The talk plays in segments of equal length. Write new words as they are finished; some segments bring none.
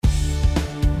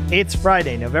It's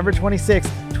Friday, November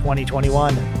 26th,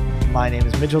 2021. My name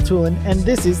is Mitchell Tulin, and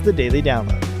this is the Daily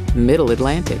Download. Middle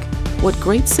Atlantic, what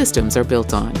great systems are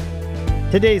built on.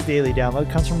 Today's Daily Download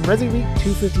comes from Resi Week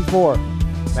 254.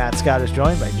 Matt Scott is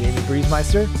joined by Jamie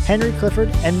Briesmeister, Henry Clifford,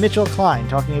 and Mitchell Klein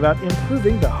talking about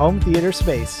improving the home theater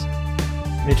space.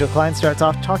 Mitchell Klein starts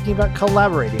off talking about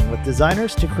collaborating with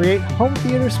designers to create home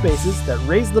theater spaces that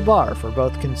raise the bar for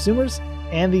both consumers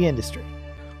and the industry.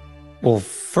 Well,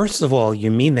 first of all, you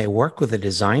mean they work with a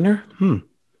designer?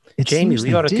 Jamie,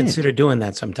 we ought to consider doing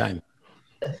that sometime.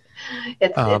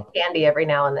 It's handy every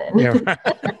now and then.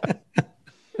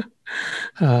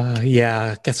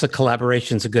 Yeah, I guess a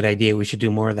collaboration's a good idea. We should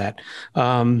do more of that.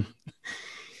 I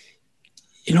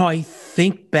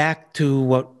think back to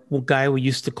what guy we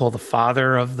used to call the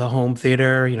father of the home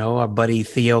theater, our buddy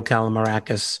Theo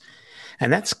Kalamarakis.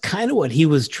 And that's kind of what he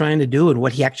was trying to do and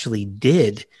what he actually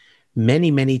did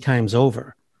many, many times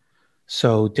over.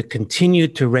 So to continue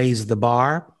to raise the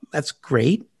bar, that's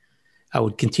great. I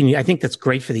would continue. I think that's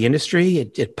great for the industry.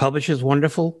 It publishes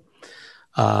wonderful.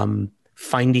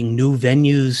 Finding new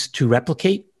venues to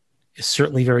replicate is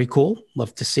certainly very cool.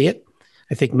 Love to see it.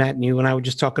 I think, Matt, you and I were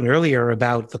just talking earlier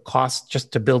about the cost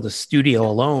just to build a studio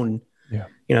alone. Yeah.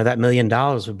 That $1 million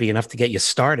would be enough to get you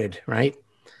started, right?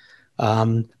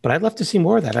 But I'd love to see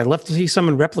more of that. I'd love to see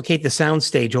someone replicate the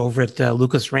soundstage over at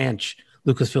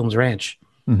Lucasfilms Ranch,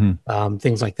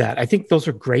 things like that. I think those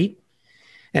are great.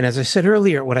 And as I said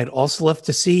earlier, what I'd also love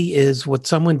to see is what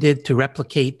someone did to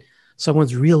replicate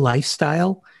someone's real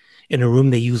lifestyle in a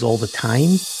room they use all the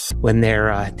time when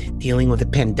they're dealing with a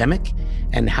pandemic,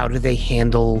 and how do they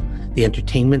handle the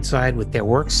entertainment side with their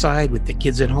work side, with the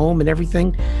kids at home and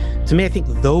everything. To me, I think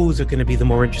those are going to be the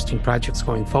more interesting projects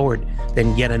going forward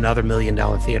than yet another $1 million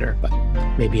theater. But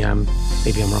maybe I'm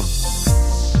wrong.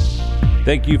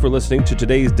 Thank you for listening to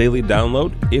today's Daily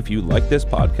Download. If you like this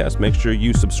podcast, make sure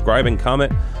you subscribe and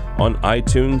comment on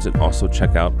iTunes, and also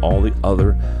check out all the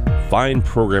other fine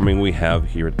programming we have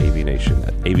here at AV Nation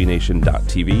at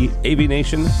avnation.tv,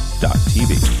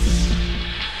 avnation.tv.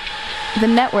 The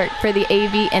network for the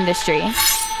AV industry.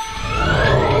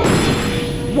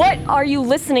 What are you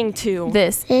listening to?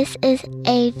 This is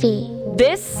AV.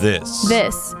 This is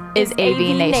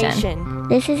AV Nation.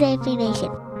 This is AV Nation.